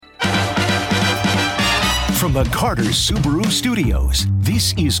From the Carter Subaru Studios,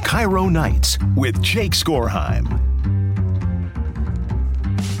 this is Cairo Nights with Jake Skorheim.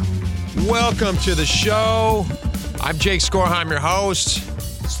 Welcome to the show. I'm Jake Skorheim, your host.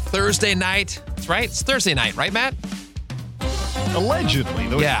 It's Thursday night. That's right. It's Thursday night, right, Matt? Allegedly,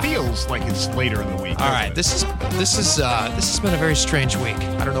 though It feels like it's later in the week. All right, this has been a very strange week.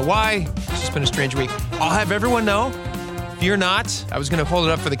 I don't know why. It's just been a strange week. I'll have everyone know. If you're not, I was going to hold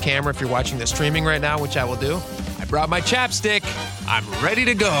it up for the camera if you're watching the streaming right now, which I will do. I brought my chapstick. I'm ready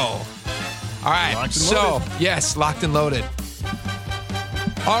to go. All right. Locked and loaded. Yes, locked and loaded.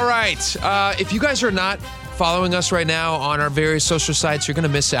 All right. If you guys are not following us right now on our various social sites, you're going to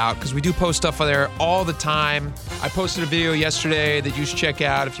miss out because we do post stuff on there all the time. I posted a video yesterday that you should check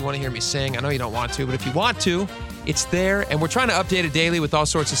out if you want to hear me sing. I know you don't want to, but if you want to, it's there. And we're trying to update it daily with all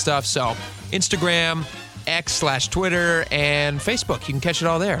sorts of stuff. So Instagram, X/Twitter, and Facebook. You can catch it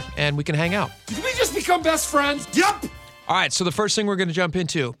all there, and we can hang out. Did we just become best friends? Yup! All right, so the first thing we're going to jump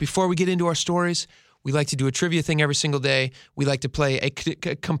into, before we get into our stories, we like to do a trivia thing every single day. We like to play a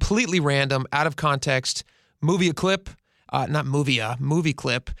completely random, out of context movie clip, movie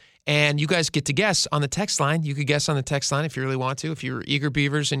clip, and you guys get to guess on the text line. You could guess on the text line if you really want to, if you're eager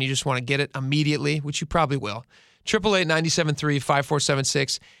beavers and you just want to get it immediately, which you probably will.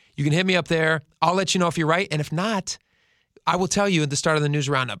 888-973-5476. You can hit me up there. I'll let you know if you're right, and if not, I will tell you at the start of the news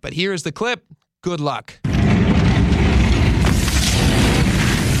roundup. But here is the clip. Good luck. I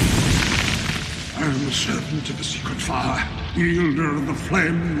am the servant of the secret fire, wielder of the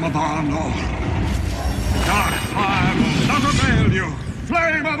flame of Arnor. Dark fire will not avail you,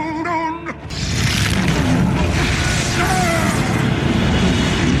 flame of Udun!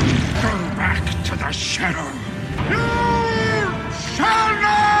 Go back to the shadow. You shall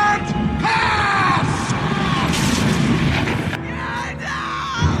not pass!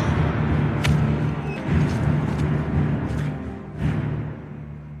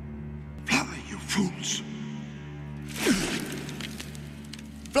 Fly, you fools.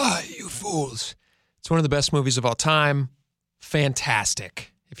 Fly, you fools. It's one of the best movies of all time.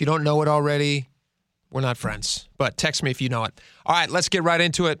 Fantastic. If you don't know it already, we're not friends. But text me if you know it. All right, let's get right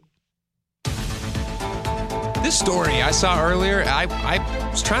into it. This story I saw earlier, I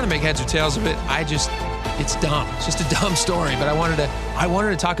was trying to make heads or tails of it. It's dumb. It's just a dumb story, but I wanted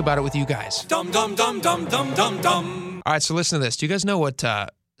to talk about it with you guys. Dum dum dum dum dum dum dum. All right, so listen to this. Do you guys know what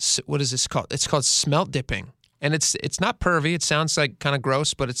is this called? It's called smelt dipping. And it's not pervy. It sounds like kind of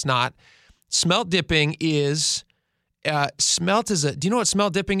gross, but it's not. Smelt dipping is smelt is a. Do you know what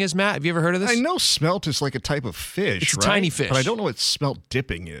smelt dipping is, Matt? Have you ever heard of this? I know smelt is like a type of fish, It's a right? tiny fish. But I don't know what smelt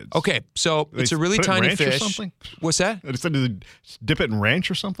dipping is. Okay, so it's a really put it in tiny ranch fish. Or something? What's that? It's dip it in ranch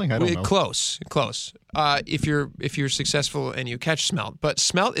or something? I don't know. Close. If you're successful and you catch smelt, but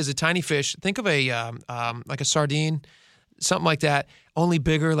smelt is a tiny fish. Think of a like a sardine, something like that, only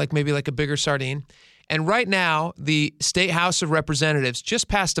bigger, like maybe like a bigger sardine. And right now, the State House of Representatives just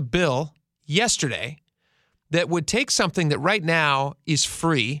passed a bill yesterday that would take something that right now is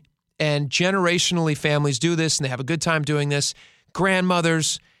free, and generationally families do this and they have a good time doing this.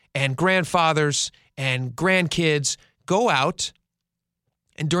 Grandmothers and grandfathers and grandkids go out,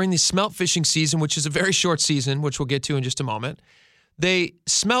 and during the smelt fishing season, which is a very short season, which we'll get to in just a moment, they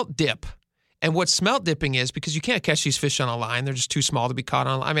smelt dip. And what smelt dipping is, because you can't catch these fish on a line, they're just too small to be caught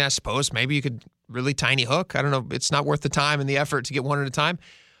on a line. I mean, I suppose maybe you could really tiny hook. I don't know. It's not worth the time and the effort to get one at a time.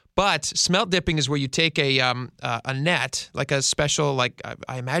 But smelt dipping is where you take a net, like a special, like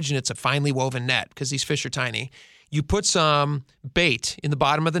I imagine it's a finely woven net because these fish are tiny. You put some bait in the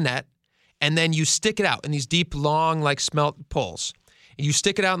bottom of the net, and then you stick it out in these deep, long, like smelt poles. You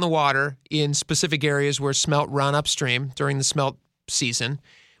stick it out in the water in specific areas where smelt run upstream during the smelt season,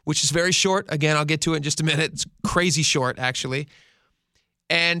 which is very short. Again, I'll get to it in just a minute. It's crazy short, actually.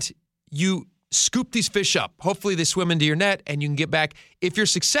 And you scoop these fish up. Hopefully they swim into your net and you can get back. If you're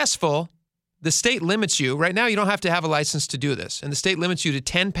successful, the state limits you. Right now, you don't have to have a license to do this. And the state limits you to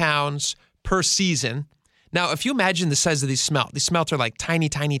 10 pounds per season. Now, if you imagine the size of these smelt are like tiny,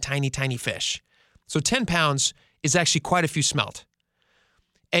 tiny, tiny, tiny fish. So 10 pounds is actually quite a few smelt.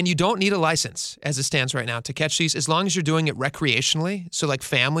 And you don't need a license as it stands right now to catch these, as long as you're doing it recreationally. So like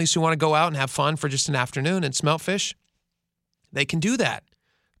families who want to go out and have fun for just an afternoon and smelt fish, they can do that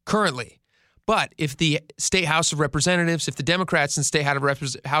currently. But if the State House of Representatives, if the Democrats in State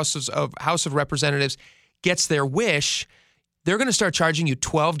House of Representatives gets their wish, they're going to start charging you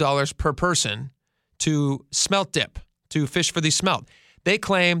 $12 per person to smelt dip, to fish for these smelt. They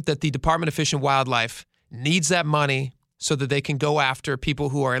claim that the Department of Fish and Wildlife needs that money so that they can go after people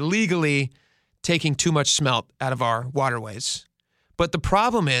who are illegally taking too much smelt out of our waterways. But the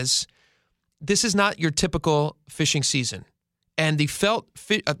problem is this is not your typical fishing season. And the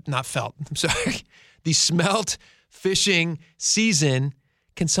the smelt fishing season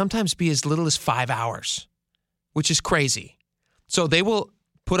can sometimes be as little as 5 hours, which is crazy. So they will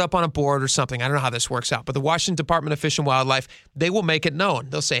put up on a board or something. I don't know how this works out, but the Washington Department of Fish and Wildlife, they will make it known.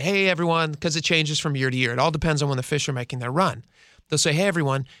 They'll say, hey, everyone, because it changes from year to year. It all depends on when the fish are making their run. They'll say, hey,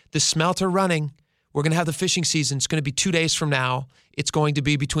 everyone, the smelt are running. We're going to have the fishing season. It's going to be 2 days from now. It's going to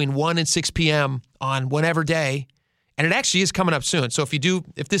be between 1 and 6 p.m. on whatever day. And it actually is coming up soon. So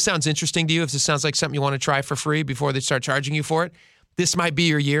if this sounds interesting to you, if this sounds like something you want to try for free before they start charging you for it, this might be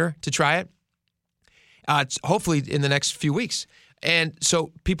your year to try it. It's hopefully in the next few weeks. And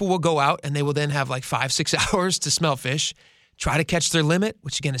so people will go out and they will then have like 5-6 hours to smelt fish, try to catch their limit,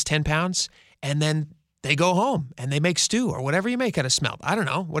 which again is 10 pounds. And then they go home and they make stew or whatever you make out of smelt. I don't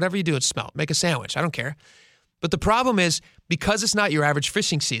know. Whatever you do at smelt. Make a sandwich. I don't care. But the problem is, because it's not your average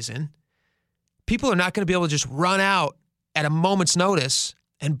fishing season, people are not going to be able to just run out at a moment's notice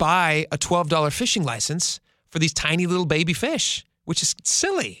and buy a $12 fishing license for these tiny little baby fish, which is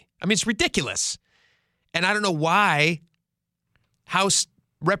silly. I mean, it's ridiculous. And I don't know why House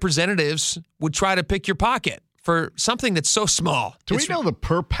representatives would try to pick your pocket for something that's so small. Do we know the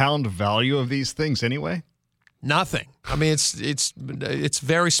per pound value of these things anyway? Nothing. I mean, it's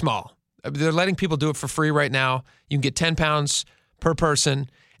very small. They're letting people do it for free right now. You can get 10 pounds per person.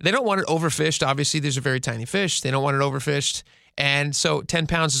 They don't want it overfished. Obviously, these are very tiny fish. They don't want it overfished. And so 10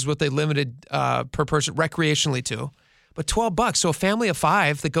 pounds is what they limited per person recreationally to. But $12. So a family of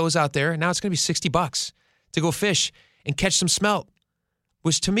 5 that goes out there, now it's going to be $60 to go fish and catch some smelt,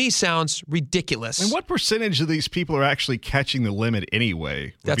 which to me sounds ridiculous. And what percentage of these people are actually catching the limit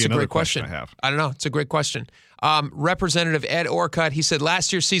anyway? That's a great question. I don't know. It's a great question. Representative Ed Orcutt, he said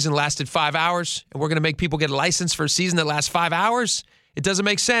last year's season lasted 5 hours, and we're going to make people get a license for a season that lasts 5 hours? It doesn't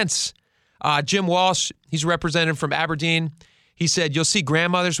make sense. Jim Walsh, he's a representative from Aberdeen. He said, you'll see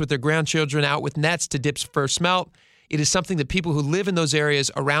grandmothers with their grandchildren out with nets to dip for smelt. It is something that people who live in those areas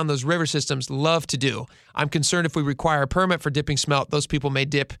around those river systems love to do. I'm concerned if we require a permit for dipping smelt, those people may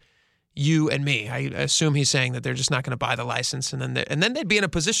dip you and me. I assume he's saying that they're just not going to buy the license. And then they'd be in a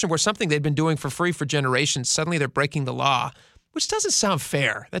position where something they'd been doing for free for generations, suddenly they're breaking the law, which doesn't sound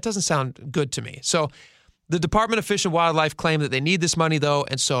fair. That doesn't sound good to me. So the Department of Fish and Wildlife claim that they need this money, though,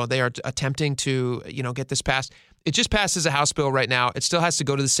 and so they are attempting to, get this passed. It just passed as a House bill right now. It still has to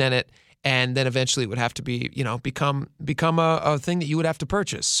go to the Senate, and then eventually it would have to be, become a thing that you would have to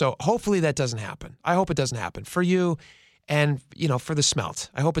purchase. So hopefully that doesn't happen. I hope it doesn't happen for you and, for the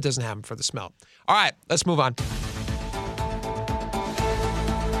smelt. I hope it doesn't happen for the smelt. All right, let's move on.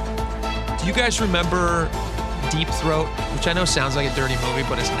 Do you guys remember Deep Throat, which I know sounds like a dirty movie,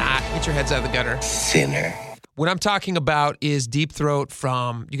 but it's not. Get your heads out of the gutter. Sinner. What I'm talking about is Deep Throat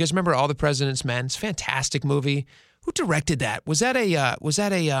from, you guys remember All the President's Men? It's a fantastic movie. Who directed that? It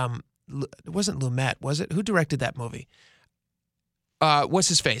wasn't Lumet, was it? Who directed that movie? What's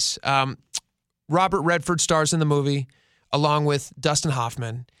his face? Robert Redford stars in the movie along with Dustin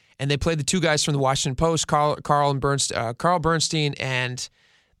Hoffman, and they played the two guys from the Washington Post, Carl Bernstein and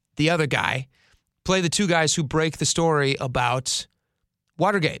the other guy, play the two guys who break the story about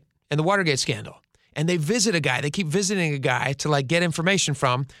Watergate and the Watergate scandal. And they visit a guy. They keep visiting a guy to get information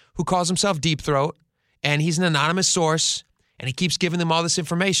from who calls himself Deep Throat, and he's an anonymous source, and he keeps giving them all this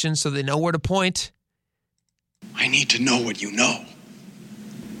information so they know where to point. I need to know what you know.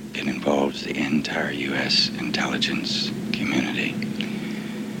 It involves the entire U.S. intelligence community,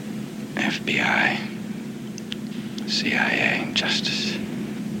 FBI, CIA, justice.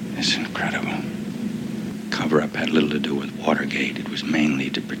 It's incredible. Cover-up had little to do with Watergate. It was mainly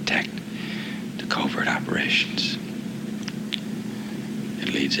to protect the covert operations.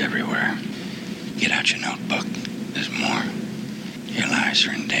 It leads everywhere. Get out your notebook. There's more. Your lives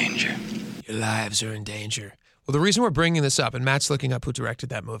are in danger. Your lives are in danger. Well, the reason we're bringing this up, and Matt's looking up who directed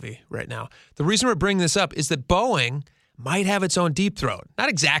that movie right now. The reason we're bringing this up is that Boeing might have its own Deep Throat. Not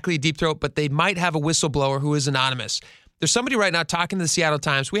exactly Deep Throat, but they might have a whistleblower who is anonymous. There's somebody right now talking to the Seattle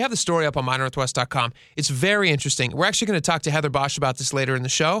Times. We have the story up on mynorthwest.com. It's very interesting. We're actually going to talk to Heather Bosch about this later in the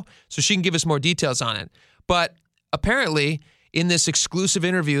show, so she can give us more details on it. But apparently, in this exclusive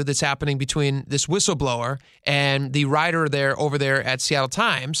interview that's happening between this whistleblower and the writer over there at Seattle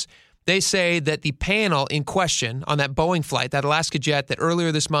Times, they say that the panel in question on that Boeing flight, that Alaska jet that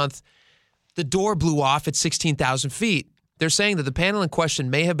earlier this month, the door blew off at 16,000 feet. They're saying that the panel in question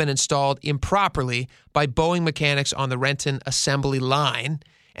may have been installed improperly by Boeing mechanics on the Renton assembly line.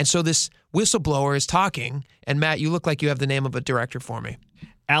 And so this whistleblower is talking. And Matt, you look like you have the name of a director for me.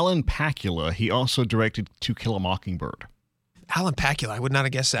 Alan Pakula. He also directed To Kill a Mockingbird. Alan Pakula. I would not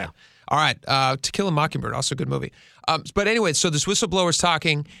have guessed that. All right, To Kill a Mockingbird, also a good movie. But anyway, so this whistleblower's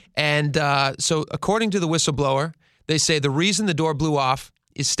talking, and so according to the whistleblower, they say the reason the door blew off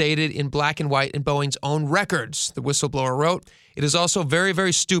is stated in black and white in Boeing's own records, the whistleblower wrote. It is also very,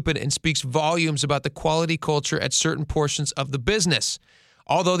 very stupid and speaks volumes about the quality culture at certain portions of the business.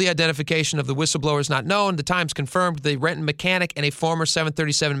 Although the identification of the whistleblower is not known, the Times confirmed the Renton mechanic and a former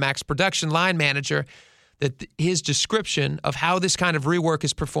 737 MAX production line manager that his description of how this kind of rework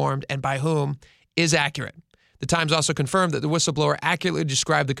is performed and by whom is accurate. The Times also confirmed that the whistleblower accurately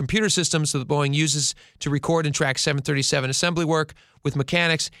described the computer systems that Boeing uses to record and track 737 assembly work with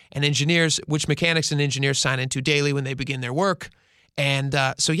mechanics and engineers, which mechanics and engineers sign into daily when they begin their work. And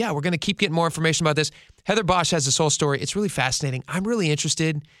so, yeah, we're going to keep getting more information about this. Heather Bosch has this whole story. It's really fascinating. I'm really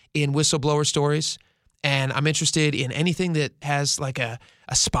interested in whistleblower stories, and I'm interested in anything that has like a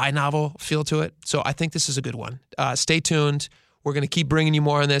spy novel feel to it. So I think this is a good one. Stay tuned. We're going to keep bringing you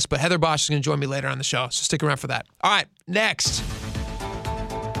more on this, but Heather Bosch is going to join me later on the show, so stick around for that. All right, next.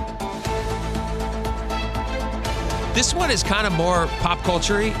 This one is kind of more pop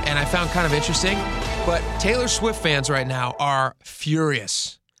culture-y, and I found kind of interesting, but Taylor Swift fans right now are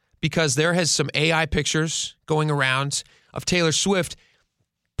furious because there has some AI pictures going around of Taylor Swift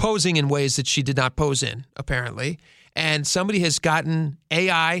posing in ways that she did not pose in, apparently, and somebody has gotten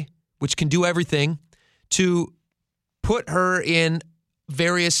AI, which can do everything, to put her in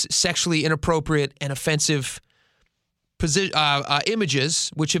various sexually inappropriate and offensive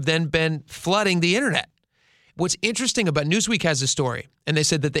images, which have then been flooding the internet. What's interesting about Newsweek has a story, and they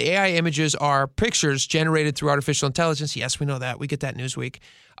said that the AI images are pictures generated through artificial intelligence. Yes, we know that. We get that in Newsweek.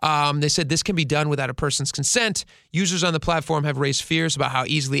 They said this can be done without a person's consent. Users on the platform have raised fears about how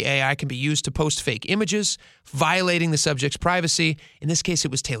easily AI can be used to post fake images, violating the subject's privacy. In this case,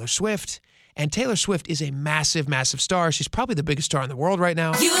 it was Taylor Swift. And Taylor Swift is a massive, massive star. She's probably the biggest star in the world right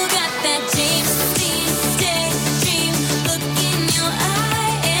now. You got that James Dean daydream look in your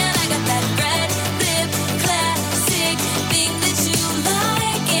eye, and I got that red lip classic thing that you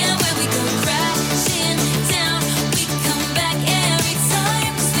like. And when we go crashing down, we come back every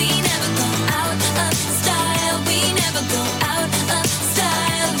time. 'Cause we never go out of style. We never go out of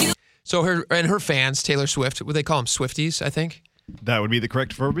style. So her fans, Taylor Swift, what they call them, Swifties, I think. That would be the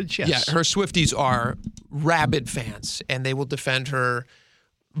correct verbiage, yes. Yeah, her Swifties are rabid fans, and they will defend her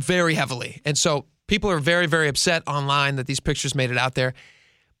very heavily. And so people are very, very upset online that these pictures made it out there.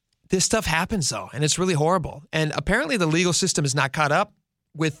 This stuff happens, though, and it's really horrible. And apparently the legal system is not caught up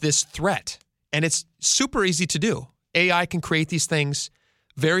with this threat, and it's super easy to do. AI can create these things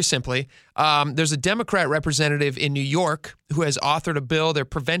very simply. There's a Democrat representative in New York who has authored a bill. They're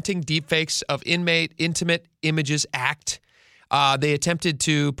Preventing Deepfakes of Intimate Images Act. They attempted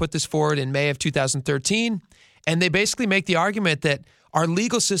to put this forward in May of 2013, and they basically make the argument that our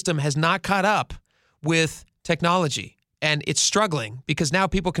legal system has not caught up with technology, and it's struggling because now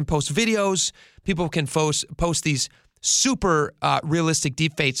people can post videos, people can post these super realistic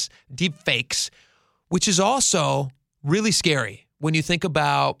deepfakes, which is also really scary when you think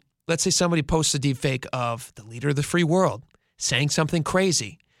about, let's say somebody posts a deepfake of the leader of the free world saying something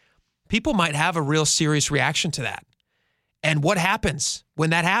crazy. People might have a real serious reaction to that. And what happens when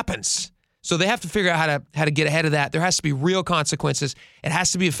that happens? So they have to figure out how to get ahead of that. There has to be real consequences. It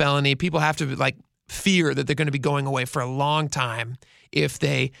has to be a felony. People have to fear that they're going to be going away for a long time if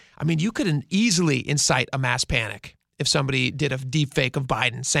you could easily incite a mass panic if somebody did a deep fake of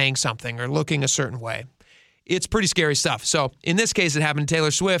Biden saying something or looking a certain way. It's pretty scary stuff. So in this case, it happened to Taylor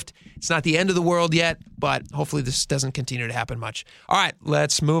Swift. It's not the end of the world yet, but hopefully this doesn't continue to happen much. All right,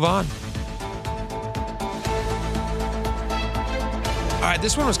 let's move on. All right,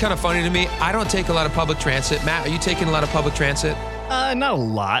 this one was kind of funny to me. I don't take a lot of public transit. Matt, are you taking a lot of public transit? Not a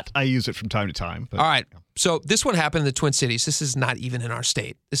lot. I use it from time to time. But, all right. So this one happened in the Twin Cities. This is not even in our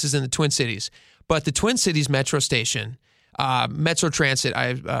state. This is in the Twin Cities. But the Twin Cities Metro station, Metro Transit,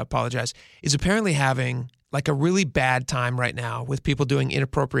 I apologize, is apparently having like a really bad time right now with people doing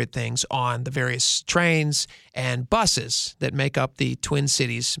inappropriate things on the various trains and buses that make up the Twin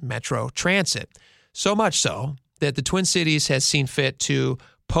Cities Metro Transit. So much so that the Twin Cities has seen fit to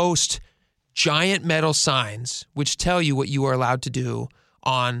post giant metal signs which tell you what you are allowed to do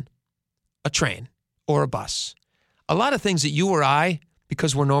on a train or a bus. A lot of things that you or I,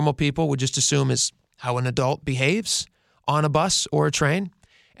 because we're normal people, would just assume is how an adult behaves on a bus or a train.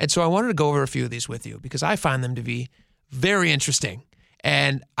 And so I wanted to go over a few of these with you because I find them to be very interesting.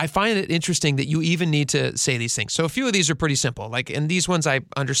 And I find it interesting that you even need to say these things. So a few of these are pretty simple. And these ones I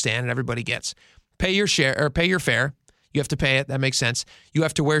understand and everybody gets. Pay your fare. You have to pay it. That makes sense. You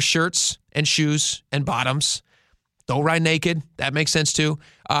have to wear shirts and shoes and bottoms. Don't ride naked. That makes sense too.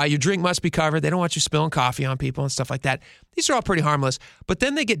 Your drink must be covered. They don't want you spilling coffee on people and stuff like that. These are all pretty harmless. But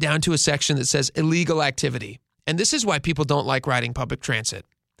then they get down to a section that says illegal activity. And this is why people don't like riding public transit.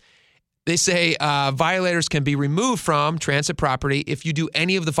 They say violators can be removed from transit property if you do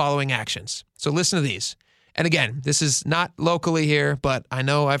any of the following actions. So listen to these. And again, this is not locally here, but I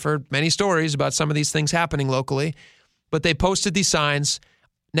know I've heard many stories about some of these things happening locally. But they posted these signs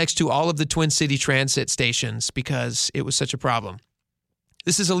next to all of the Twin City transit stations because it was such a problem.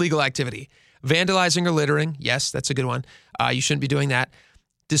 This is illegal activity. Vandalizing or littering. Yes, that's a good one. You shouldn't be doing that.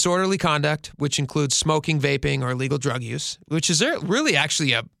 Disorderly conduct, which includes smoking, vaping, or illegal drug use, which is really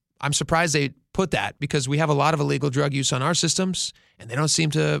actually I'm surprised they put that because we have a lot of illegal drug use on our systems and they don't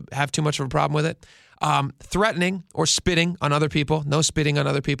seem to have too much of a problem with it. Threatening or spitting on other people. No spitting on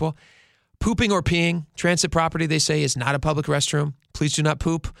other people. Pooping or peeing. Transit property, they say, is not a public restroom. Please do not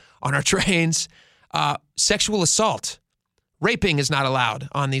poop on our trains. Sexual assault. Raping is not allowed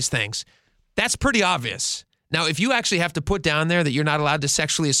on these things. That's pretty obvious. Now, if you actually have to put down there that you're not allowed to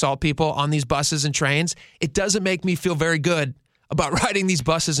sexually assault people on these buses and trains, it doesn't make me feel very good about riding these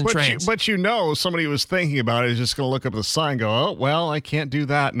buses and trains. But somebody was thinking about it is just going to look up at the sign and go, oh, well, I can't do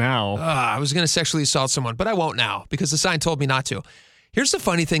that now. I was going to sexually assault someone, but I won't now because the sign told me not to. Here's the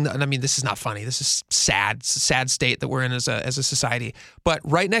funny thing, and I mean, this is not funny. This is sad. It's a sad state that we're in as a society. But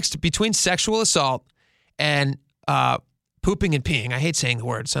right between sexual assault and pooping and peeing, I hate saying the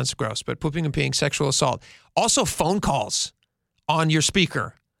word, it sounds gross, but pooping and peeing, sexual assault. Also phone calls on your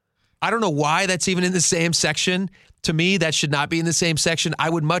speaker. I don't know why that's even in the same section. To me, that should not be in the same section. I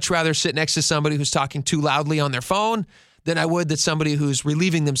would much rather sit next to somebody who's talking too loudly on their phone than I would that somebody who's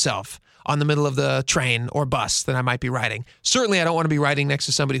relieving themselves on the middle of the train or bus that I might be riding. Certainly, I don't want to be riding next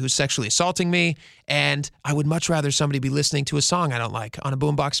to somebody who's sexually assaulting me, and I would much rather somebody be listening to a song I don't like on a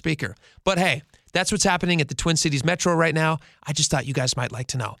boombox speaker. But hey, that's what's happening at the Twin Cities Metro right now. I just thought you guys might like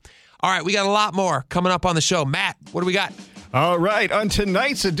to know. All right, we got a lot more coming up on the show. Matt, what do we got? All right, on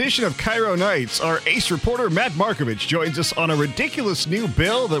tonight's edition of Cairo Nights, our ace reporter Matt Markovich joins us on a ridiculous new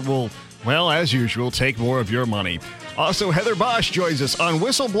bill that will, well, as usual, take more of your money. Also, Heather Bosch joins us on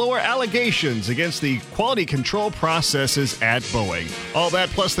whistleblower allegations against the quality control processes at Boeing. All that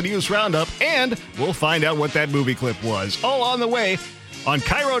plus the news roundup, and we'll find out what that movie clip was. All on the way on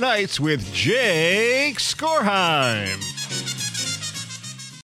Cairo Nights with Jake Skorheim.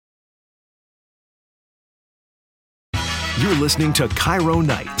 You're listening to Cairo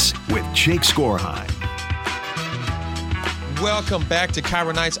Nights with Jake Skorheim. Welcome back to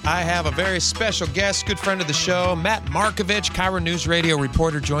Cairo Nights. I have a very special guest, good friend of the show, Matt Markovich, Cairo News Radio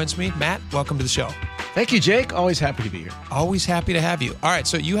reporter, joins me. Matt, welcome to the show. Thank you, Jake. Always happy to be here. Always happy to have you. All right,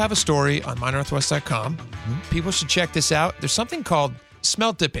 so you have a story on mynorthwest.com. People should check this out. There's something called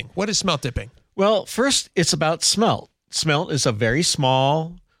smelt dipping. What is smelt dipping? Well, first, it's about smelt. Smelt is a very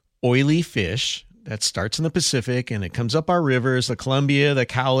small, oily fish that starts in the Pacific, and it comes up our rivers, the Columbia, the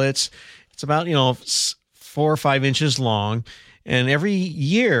Cowlitz. It's about, 4 or 5 inches long, and every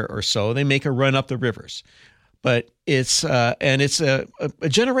year or so they make a run up the rivers. But it's a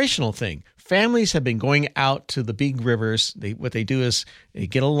generational thing. Families have been going out to the big rivers. What they do is they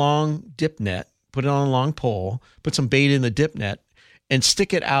get a long dip net, put it on a long pole, put some bait in the dip net, and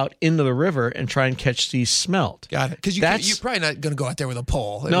stick it out into the river and try and catch these smelt. Got it. Because you're probably not going to go out there with a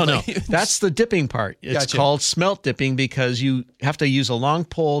pole. No. That's the dipping part. It's called smelt dipping because you have to use a long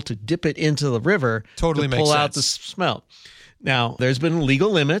pole to dip it into the river to pull out the smelt. Now, there's been legal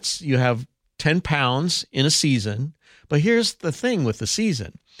limits. You have 10 pounds in a season. But here's the thing with the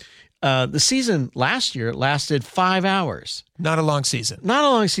season. The season last year lasted 5 hours. Not a long season. Not a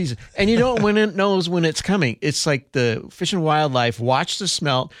long season. And you don't knows when it's coming. It's like the Fish and Wildlife watch the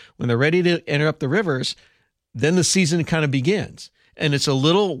smelt. When they're ready to enter up the rivers, then the season kind of begins. And it's a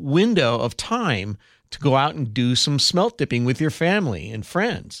little window of time to go out and do some smelt dipping with your family and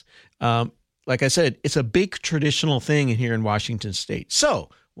friends. Like I said, it's a big traditional thing here in Washington State. So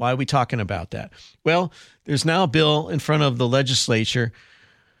why are we talking about that? Well, there's now a bill in front of the legislature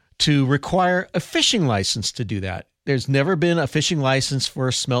to require a fishing license to do that. There's never been a fishing license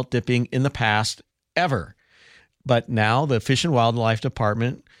for smelt dipping in the past, ever. But now the Fish and Wildlife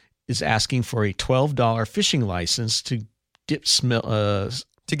Department is asking for a $12 fishing license to dip smelt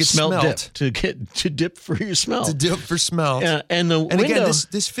to dip for your smelt. To dip for smelt. And again,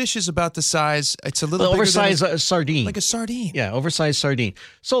 this fish is about the size. It's a little oversized sardine, like a sardine. Yeah, oversized sardine.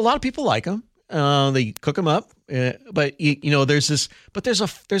 So a lot of people like them. They cook them up, but there's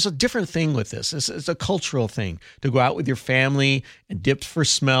a different thing with this. It's a cultural thing to go out with your family and dip for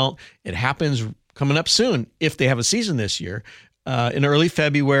smelt. It happens coming up soon if they have a season this year, in early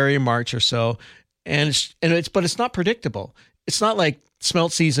February, March or so. but it's not predictable. It's not like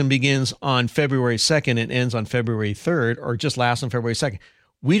smelt season begins on February 2nd and ends on February 3rd or just lasts on February 2nd.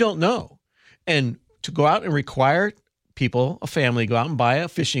 We don't know. And to go out and require people, a family, go out and buy a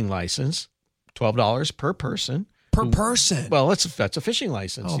fishing license, $12 per person. Per person? Well, that's a fishing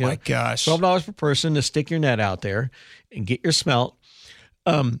license. Oh, my gosh. $12 per person to stick your net out there and get your smelt.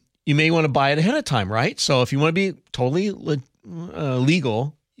 You may want to buy it ahead of time, right? So if you want to be totally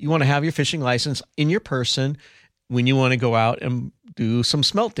legal, you want to have your fishing license in your person when you want to go out and do some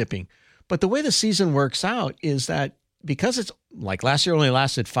smelt dipping. But the way the season works out is that because it's like last year only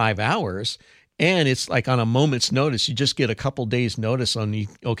lasted 5 hours, and it's like on a moment's notice, you just get a couple days notice on,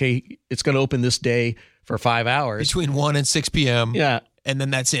 okay, it's going to open this day for 5 hours. Between 1 and 6 p.m. Yeah. And then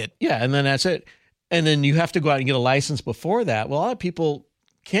that's it. Yeah, and then that's it. And then you have to go out and get a license before that. Well, a lot of people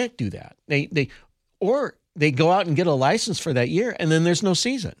can't do that. They go out and get a license for that year, and then there's no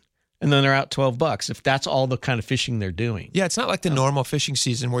season. And then they're out $12 if that's all the kind of fishing they're doing. Yeah, it's not like the normal fishing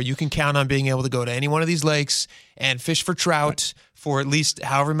season where you can count on being able to go to any one of these lakes and fish for trout for at least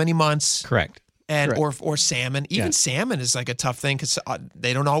however many months. Correct. And or salmon. Even salmon is like a tough thing because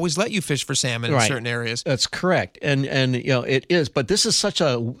they don't always let you fish for salmon in certain areas. That's correct. And it is. But this is such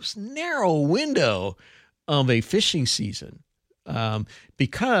a narrow window of a fishing season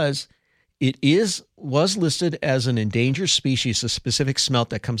because it was listed as an endangered species. A specific smelt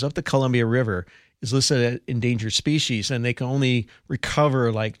that comes up the Columbia River is listed as endangered species, and they can only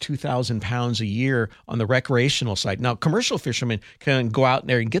recover like 2,000 pounds a year on the recreational side. Now, commercial fishermen can go out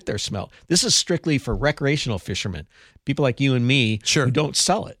there and get their smelt. This is strictly for recreational fishermen, people like you and me who don't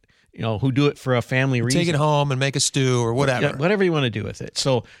sell it, who do it for a family reason. Take it home and make a stew or whatever. Yeah, whatever you want to do with it.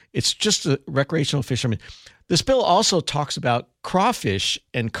 So it's just a recreational fisherman. This bill also talks about crawfish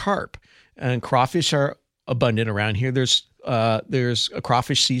and carp. And crawfish are abundant around here. There's a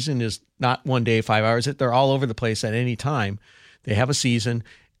crawfish season is not 1 day, 5 hours. They're all over the place at any time. They have a season.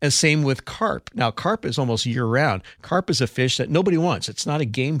 And same with carp. Now, carp is almost year round. Carp is a fish that nobody wants. It's not a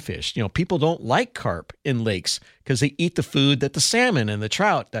game fish. People don't like carp in lakes because they eat the food that the salmon and the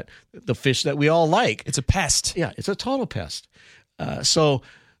trout, that the fish that we all like. It's a pest. Yeah, it's a total pest. But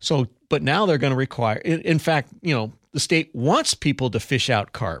now they're going to require. In fact, the state wants people to fish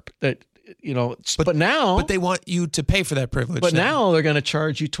out carp. But they want you to pay for that privilege. But now they're going to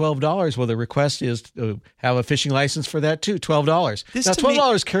charge you $12. Well, the request is to have a fishing license for that too. $12. Now,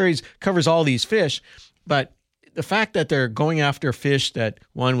 $12 covers all these fish, but the fact that they're going after fish that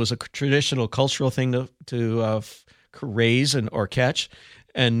one was a traditional cultural thing to raise or catch,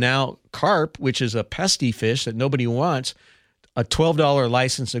 and now carp, which is a pesty fish that nobody wants, a $12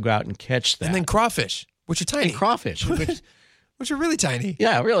 license to go out and catch that. And then crawfish, which are tiny. And crawfish, which are really tiny.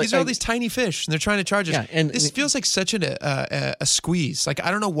 Yeah, really. These are all these tiny fish, and they're trying to charge us. Yeah, and this feels like such a squeeze. Like,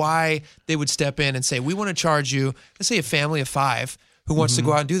 I don't know why they would step in and say, we want to charge you, let's say a family of 5 who wants to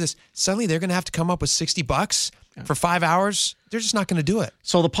go out and do this. Suddenly, they're going to have to come up with $60 for 5 hours. They're just not going to do it.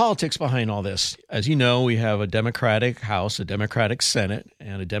 So the politics behind all this, as you know, we have a Democratic House, a Democratic Senate,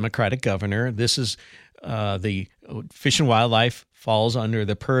 and a Democratic governor. This is the Fish and Wildlife falls under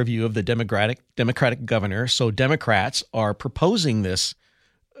the purview of the Democratic governor. So Democrats are proposing this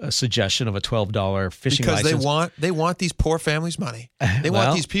suggestion of a $12 fishing license. Because they want these poor families' money. They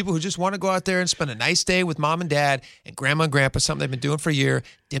want these people who just want to go out there and spend a nice day with mom and dad and grandma and grandpa, something they've been doing for a year,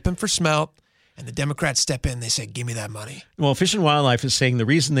 dipping for smelt. And the Democrats step in. They say, give me that money. Well, Fish and Wildlife is saying the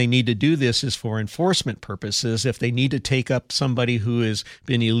reason they need to do this is for enforcement purposes. If they need to take up somebody who has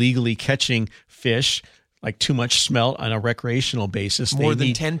been illegally catching fish, like too much smelt on a recreational basis. More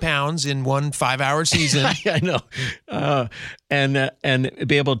than 10 pounds in one 5-hour season. I know. And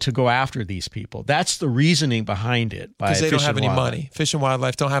be able to go after these people. That's the reasoning behind it. Because they don't have any money. Fish and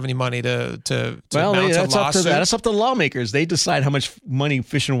Wildlife don't have any money to mount a lawsuit. That's up to the lawmakers. They decide how much money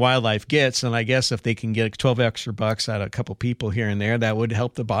Fish and Wildlife gets. And I guess if they can get 12 extra bucks out of a couple people here and there, that would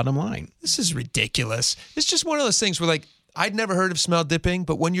help the bottom line. This is ridiculous. It's just one of those things where, like, I'd never heard of smelt dipping,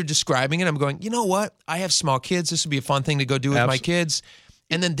 but when you're describing it, I'm going, you know what? I have small kids. This would be a fun thing to go do with my kids.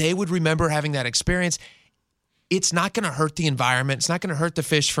 And then they would remember having that experience. It's not going to hurt the environment. It's not going to hurt the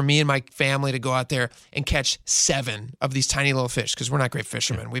fish for me and my family to go out there and catch 7 of these tiny little fish because we're not great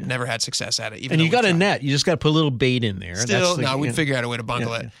fishermen. We've never had success at it. And you got a net. You just got to put a little bait in there. We'd figure out a way to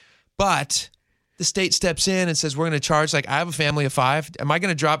bungle it. But the state steps in and says, we're going to charge, like, I have a family of 5. Am I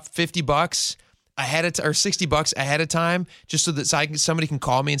going to drop $50 ahead of or $60 ahead of time just so that somebody can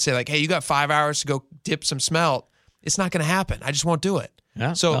call me and say, like, hey, you got 5 hours to go dip some smelt? It's not going to happen. I just won't do it.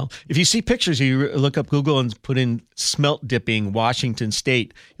 Yeah. So if you see pictures, you look up Google and put in smelt dipping Washington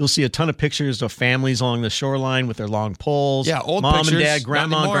State, you'll see a ton of pictures of families along the shoreline with their long poles. Yeah, old mom pictures. and dad,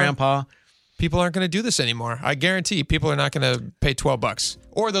 grandma and grandpa. people aren't going to do this anymore. I guarantee people are not going to pay $12,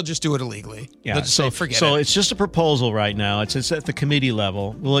 or they'll just do it illegally. Yeah, They'll just say, forget so it. it's just a proposal right now. It's at the committee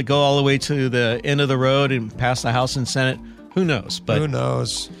level. Will it go all the way to the end of the road and pass the House and Senate? Who knows? But Who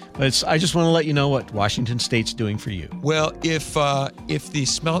knows? But I just want to let you know what Washington State's doing for you. Well, if the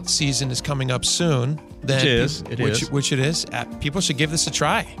smelt season is coming up soon, then which it is, people should give this a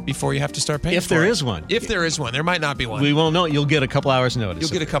try before you have to start paying. If there is one, there might not be one. We won't know. You'll get a couple hours notice.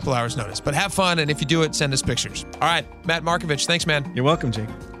 You'll get a couple hours notice, but have fun, and if you do it, send us pictures. All right, Matt Markovich, thanks, man. You're welcome, Jake.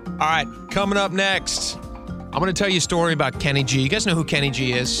 All right, coming up next, I'm going to tell you a story about Kenny G. You guys know who Kenny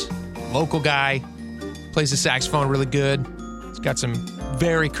G is? Local guy, plays the saxophone really good. He's got some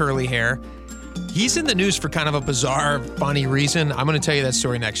very curly hair. He's in the news for kind of a bizarre, funny reason. I'm going to tell you that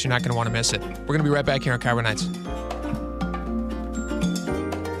story next. You're not going to want to miss it. We're going to be right back here on Cairo Nights.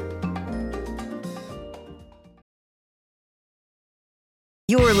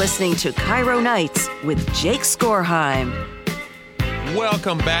 You're listening to Cairo Nights with Jake Skorheim.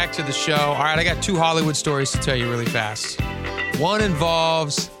 Welcome back to the show. All right, I got 2 Hollywood stories to tell you really fast. One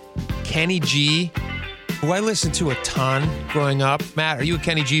involves Kenny G, who I listened to a ton growing up. Matt, are you a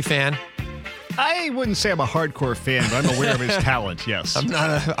Kenny G fan? I wouldn't say I'm a hardcore fan, but I'm aware of his talent, yes. I'm not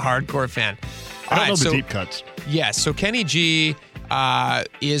a hardcore fan. I don't know the deep cuts. Yes, so Kenny G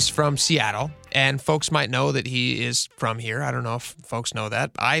is from Seattle, and folks might know that he is from here. I don't know if folks know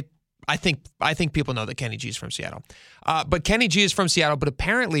that. I think people know that Kenny G is from Seattle. But Kenny G is from Seattle, but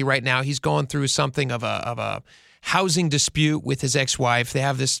apparently right now he's going through something of a housing dispute with his ex-wife. They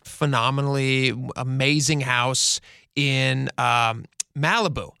have this phenomenally amazing house in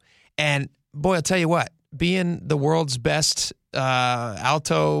Malibu. And boy, I'll tell you what, being the world's best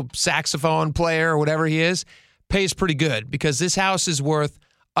alto saxophone player or whatever he is, pays pretty good because this house is worth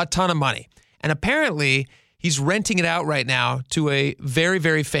a ton of money. And apparently he's renting it out right now to a very,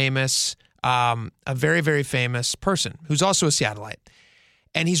 very famous person who's also a Seattleite.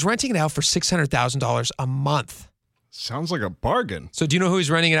 And he's renting it out for $600,000 a month. Sounds like a bargain. So do you know who he's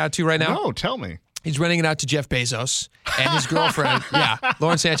renting it out to right now? No, tell me. He's renting it out to Jeff Bezos and his girlfriend,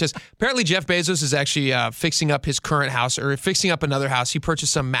 Lauren Sanchez. Apparently, Jeff Bezos is actually fixing up his current house or fixing up another house. He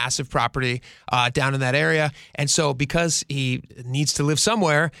purchased some massive property down in that area. And so because he needs to live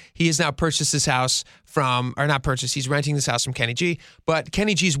somewhere, he has now purchased this house he's renting this house from Kenny G. But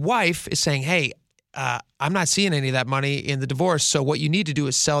Kenny G's wife is saying, hey, I'm not seeing any of that money in the divorce. So what you need to do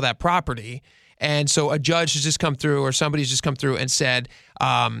is sell that property. And so a judge has just come through or somebody's just come through and said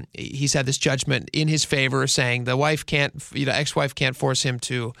he's had this judgment in his favor saying the wife ex-wife can't force him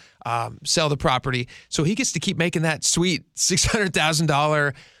to sell the property. So he gets to keep making that sweet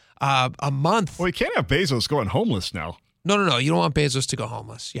 $600,000 a month. Well, you can't have Bezos going homeless now. No. You don't want Bezos to go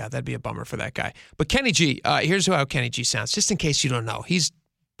homeless. Yeah, that'd be a bummer for that guy. But Kenny G, here's how Kenny G sounds, just in case you don't know. He's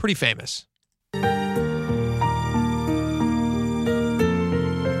pretty famous.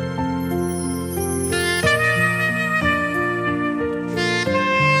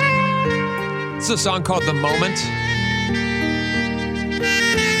 This is a song called The Moment. I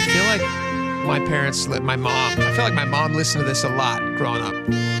feel like my mom listened to this a lot growing up.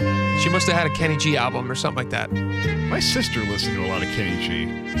 She must have had a Kenny G album or something like that. My sister listened to a lot of Kenny G.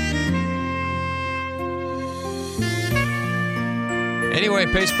 Anyway,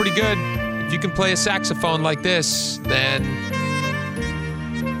 it pays pretty good. If you can play a saxophone like this, then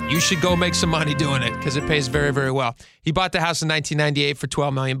you should go make some money doing it because it pays very, very well. He bought the house in 1998 for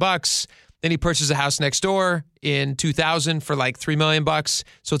 $12 million. Then he purchased a house next door in 2000 for like $3 million.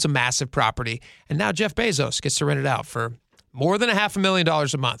 So it's a massive property. And now Jeff Bezos gets to rent it out for more than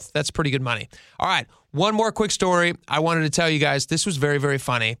 $500,000 a month. That's pretty good money. All right, one more quick story I wanted to tell you guys. This was very, very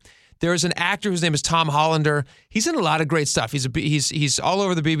funny. There is an actor whose name is Tom Hollander. He's in a lot of great stuff. He's all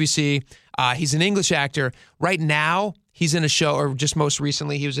over the BBC. He's an English actor. Right now, he's in a show, or just most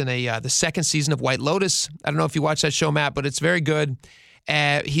recently, he was in the second season of White Lotus. I don't know if you watched that show, Matt, but it's very good.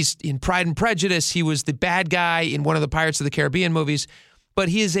 He's in Pride and Prejudice. He was the bad guy in one of the Pirates of the Caribbean movies. But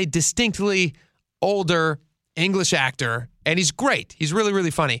he is a distinctly older English actor, and he's great. He's really,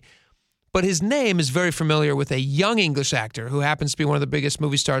 really funny. But his name is very familiar with a young English actor who happens to be one of the biggest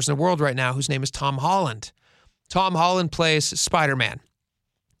movie stars in the world right now, whose name is Tom Holland. Tom Holland plays Spider-Man.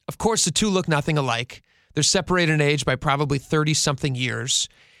 Of course, the two look nothing alike. They're separated in age by probably 30-something years.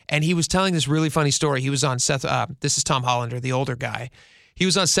 And he was telling this really funny story. He was on this is Tom Hollander, the older guy. He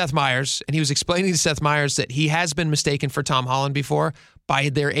was on Seth Meyers, and he was explaining to Seth Meyers that he has been mistaken for Tom Holland before by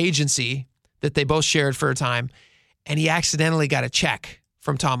their agency that they both shared for a time. And he accidentally got a check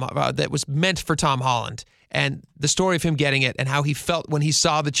from Tom that was meant for Tom Holland. And the story of him getting it and how he felt when he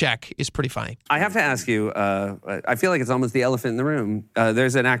saw the check is pretty funny. I have to ask you, I feel like it's almost the elephant in the room.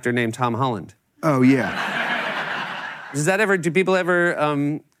 There's an actor named Tom Holland. Oh, yeah. Do people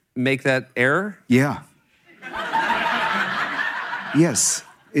ever make that error? Yeah. Yes,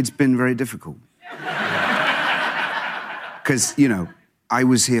 it's been very difficult. Because, I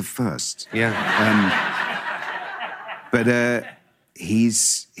was here first. Yeah. But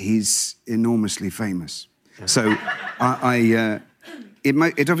he's enormously famous. So it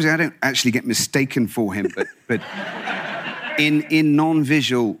obviously I don't actually get mistaken for him, but in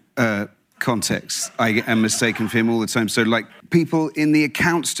non-visual contexts, I am mistaken for him all the time. So like people in the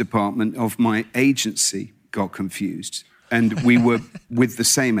accounts department of my agency got confused, and we were with the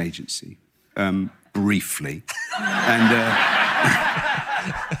same agency briefly,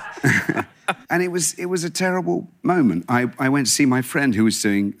 and it was a terrible moment. I went to see my friend who was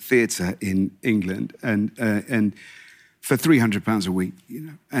doing theatre in England, and for £300 a week,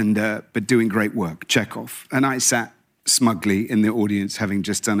 but doing great work, Chekhov. And I sat smugly in the audience, having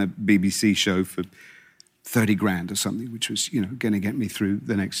just done a BBC show for 30 grand or something, which was, going to get me through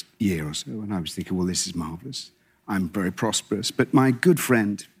the next year or so. And I was thinking, well, this is marvellous. I'm very prosperous. But my good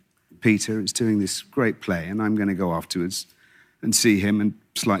friend, Peter, is doing this great play, and I'm going to go afterwards and see him and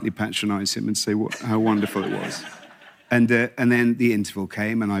slightly patronise him and say how wonderful it was. And then the interval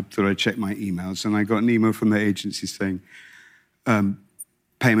came, and I thought I'd check my emails, and I got an email from the agency saying,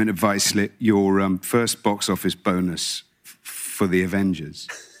 payment advice slip, your first box office bonus for the Avengers.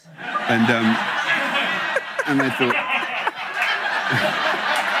 And I thought...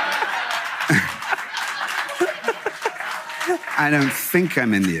 I don't think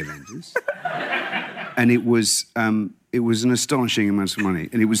I'm in the Avengers. And it was an astonishing amount of money.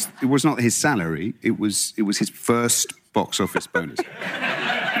 And it was not his salary, it was his first box office bonus.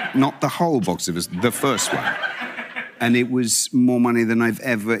 Not the whole box office, the first one. And it was more money than I've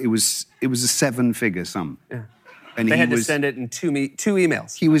ever... It was a 7-figure sum. Yeah. And they had to send it in two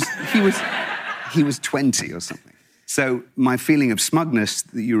emails. He was 20 or something. So my feeling of smugness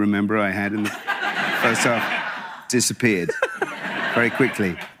that you remember I had in the first half disappeared very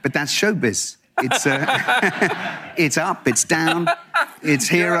quickly. But that's showbiz. It's it's up, it's down, it's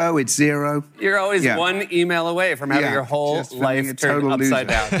hero, it's zero. You're always one email away from having your whole life turned upside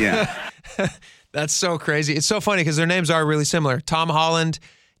down. Yeah. That's so crazy. It's so funny because their names are really similar. Tom Holland,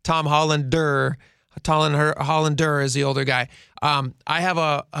 Tom Hollander. Hollander is the older guy. I have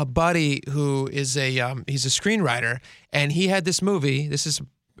a buddy who is he's a screenwriter, and he had this movie. This is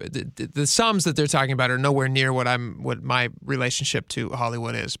the sums that they're talking about are nowhere near what my relationship to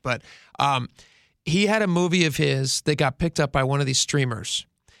Hollywood is. But he had a movie of his that got picked up by one of these streamers.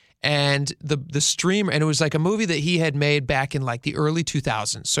 And the streamer, and it was like a movie that he had made back in like the early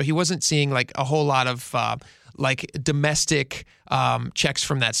 2000s. So he wasn't seeing like a whole lot of like domestic checks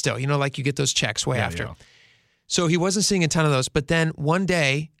from that still. Like you get those checks way after. Yeah. So he wasn't seeing a ton of those. But then one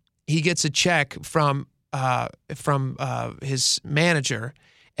day he gets a check from his manager.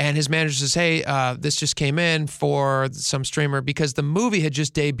 And his manager says, hey, this just came in for some streamer, because the movie had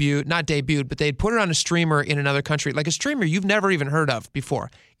just not debuted, but they'd put it on a streamer in another country, like a streamer you've never even heard of before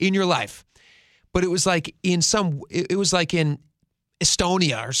in your life. But it was like in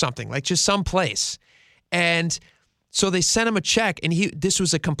Estonia or something, like just some place. And so they sent him a check, and this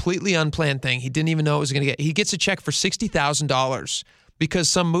was a completely unplanned thing. He didn't even know it was going to get. He gets a check for $60,000 because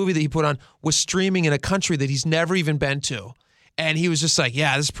some movie that he put on was streaming in a country that he's never even been to. And he was just like,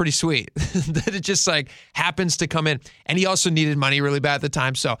 yeah, this is pretty sweet that it just like happens to come in. And he also needed money really bad at the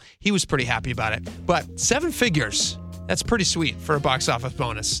time, so he was pretty happy about it. But 7 figures, that's pretty sweet for a box office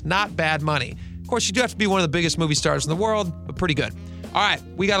bonus. Not bad money. Of course, you do have to be one of the biggest movie stars in the world, but pretty good. All right,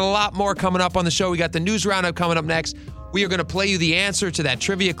 we got a lot more coming up on the show. We got the news roundup coming up next. We are going to play you the answer to that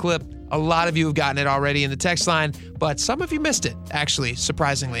trivia clip. A lot of you have gotten it already in the text line, but some of you missed it, actually,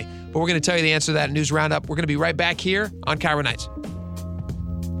 surprisingly. But we're going to tell you the answer to that news roundup. We're going to be right back here on Cairo Nights.